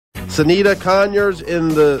Sennitta Conyers in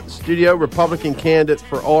the studio, Republican candidate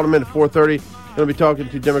for Alderman at 4:30. Going to be talking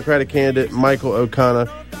to Democratic candidate Michael O'Connor.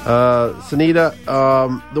 Sennitta,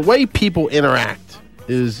 the way people interact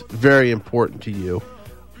is very important to you.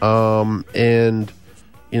 And,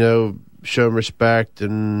 you know, showing respect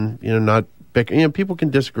and, you know, not bickering. You know, people can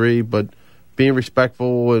disagree, but being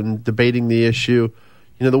respectful and debating the issue,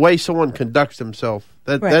 you know, the way someone conducts themselves,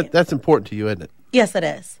 that's important to you, isn't it? Yes, it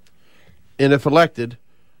is. And if elected,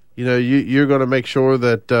 you know, you're going to make sure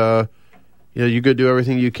that, you know, you're going to do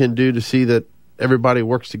everything you can do to see that everybody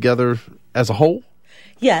works together as a whole?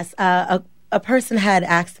 Yes. A person had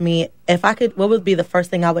asked me if I could, what would be the first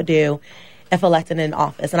thing I would do if elected in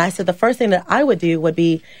office. And I said the first thing that I would do would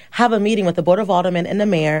be have a meeting with the Board of Aldermen and the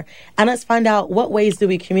mayor, and let's find out what ways do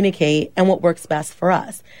we communicate and what works best for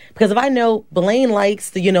us. Because if I know Blaine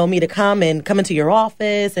likes to, you know, me to come into your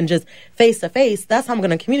office and just face to face, that's how I'm going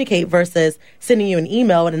to communicate versus sending you an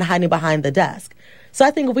email and hiding behind the desk. So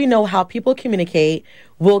I think if we know how people communicate,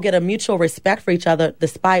 we'll get a mutual respect for each other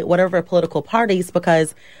despite whatever political parties,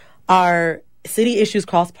 because our city issues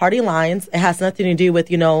cross party lines. It has nothing to do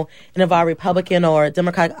with, you know, any of our Republican or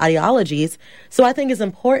Democratic ideologies. So I think it's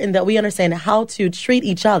important that we understand how to treat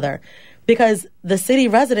each other, because the city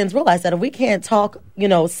residents realize that if we can't talk, you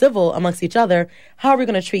know, civil amongst each other, how are we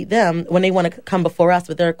going to treat them when they want to come before us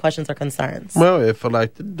with their questions or concerns? Well, if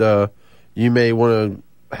elected, you may want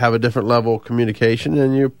to have a different level of communication,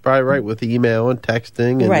 and you're probably right with email and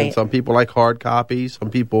texting. And then some people like hard copies.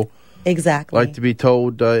 Some people like to be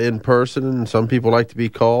told in person, and some people like to be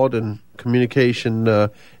called. And communication,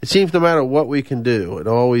 it seems no matter what we can do, it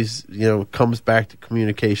always, you know, comes back to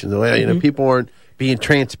communication. You know, people aren't being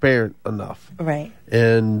transparent enough. Right.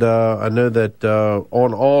 And I know that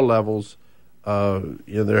on all levels, you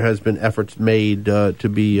know, there has been efforts made to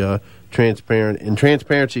be transparent, and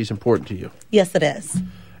transparency is important to you. Yes, it is.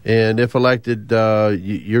 And if elected,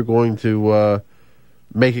 you're going to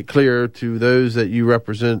make it clear to those that you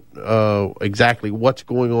represent exactly what's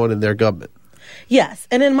going on in their government. Yes.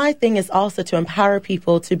 And then my thing is also to empower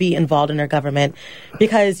people to be involved in their government,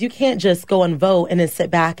 because you can't just go and vote and then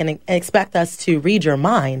sit back and expect us to read your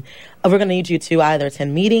mind. We're going to need you to either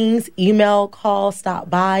attend meetings, email, call, stop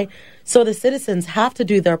by. So the citizens have to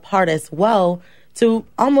do their part as well to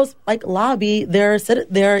almost like lobby their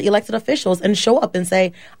elected officials and show up and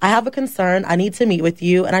say, I have a concern, I need to meet with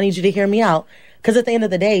you, and I need you to hear me out. Because at the end of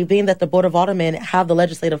the day, being that the Board of Aldermen have the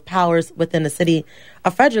legislative powers within the city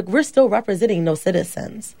of Frederick, we're still representing those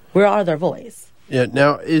citizens. We are their voice. Yeah.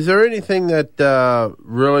 Now, is there anything that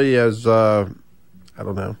really has, I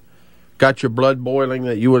don't know, got your blood boiling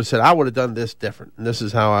that you would have said, I would have done this different, and this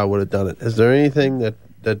is how I would have done it? Is there anything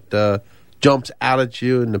that jumps out at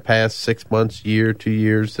you in the past 6 months, year, 2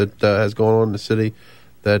 years that has gone on in the city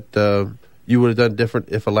that you would have done different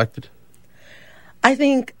if elected? I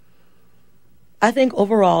think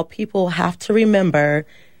overall people have to remember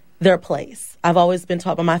their place. I've always been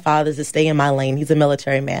taught by my father to stay in my lane. He's a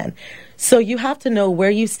military man. So you have to know where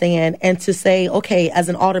you stand and to say, okay, as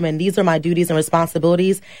an alderman, these are my duties and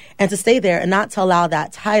responsibilities, and to stay there and not to allow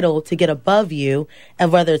that title to get above you,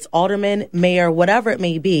 and whether it's alderman, mayor, whatever it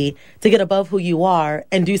may be, to get above who you are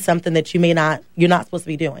and do something that you're not supposed to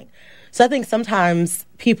be doing. So I think sometimes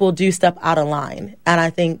people do step out of line. And I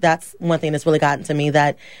think that's one thing that's really gotten to me,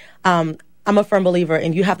 that I'm a firm believer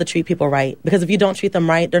in you have to treat people right, because if you don't treat them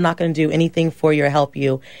right, they're not going to do anything for you or help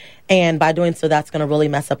you. And by doing so, that's going to really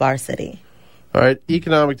mess up our city. All right.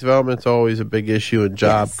 Economic development is always a big issue, and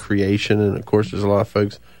job creation. And, of course, there's a lot of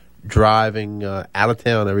folks driving out of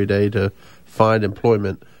town every day to find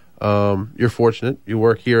employment. You're fortunate. You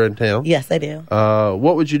work here in town. Yes, I do.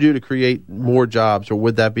 What would you do to create more jobs, or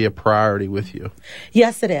would that be a priority with you?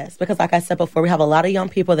 Yes, it is. Because like I said before, we have a lot of young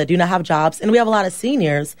people that do not have jobs, and we have a lot of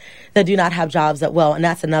seniors that do not have jobs as well. And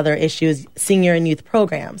that's another issue, is senior and youth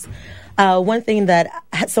programs. One thing that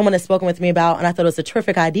someone has spoken with me about, and I thought it was a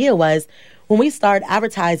terrific idea, was when we start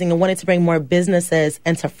advertising and wanting to bring more businesses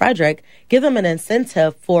into Frederick, give them an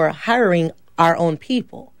incentive for hiring our own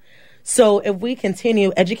people. So if we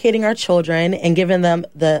continue educating our children and giving them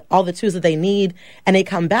all the tools that they need, and they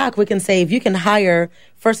come back, we can say, if you can hire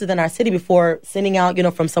first within our city before sending out, you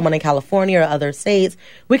know, from someone in California or other states,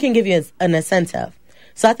 we can give you an incentive.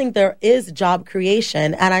 So I think there is job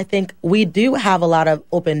creation, and I think we do have a lot of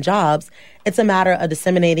open jobs. It's a matter of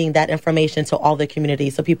disseminating that information to all the community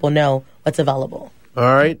so people know what's available.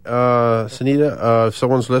 All right. Sennitta, if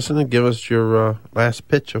someone's listening, give us your last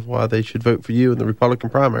pitch of why they should vote for you in the Republican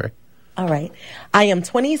primary. All right. I am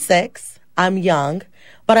 26. I'm young.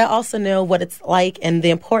 but I also know what it's like and the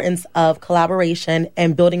importance of collaboration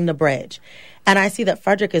and building the bridge. And I see that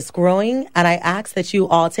Frederick is growing, and I ask that you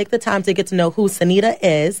all take the time to get to know who Sennitta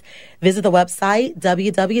is. Visit the website,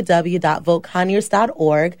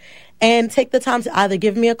 www.voteconyers.org, and take the time to either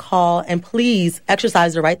give me a call and please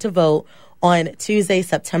exercise the right to vote on Tuesday,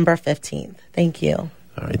 September 15th. Thank you.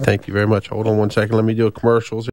 All right, thank you very much. Hold on one second. Let me do a commercials.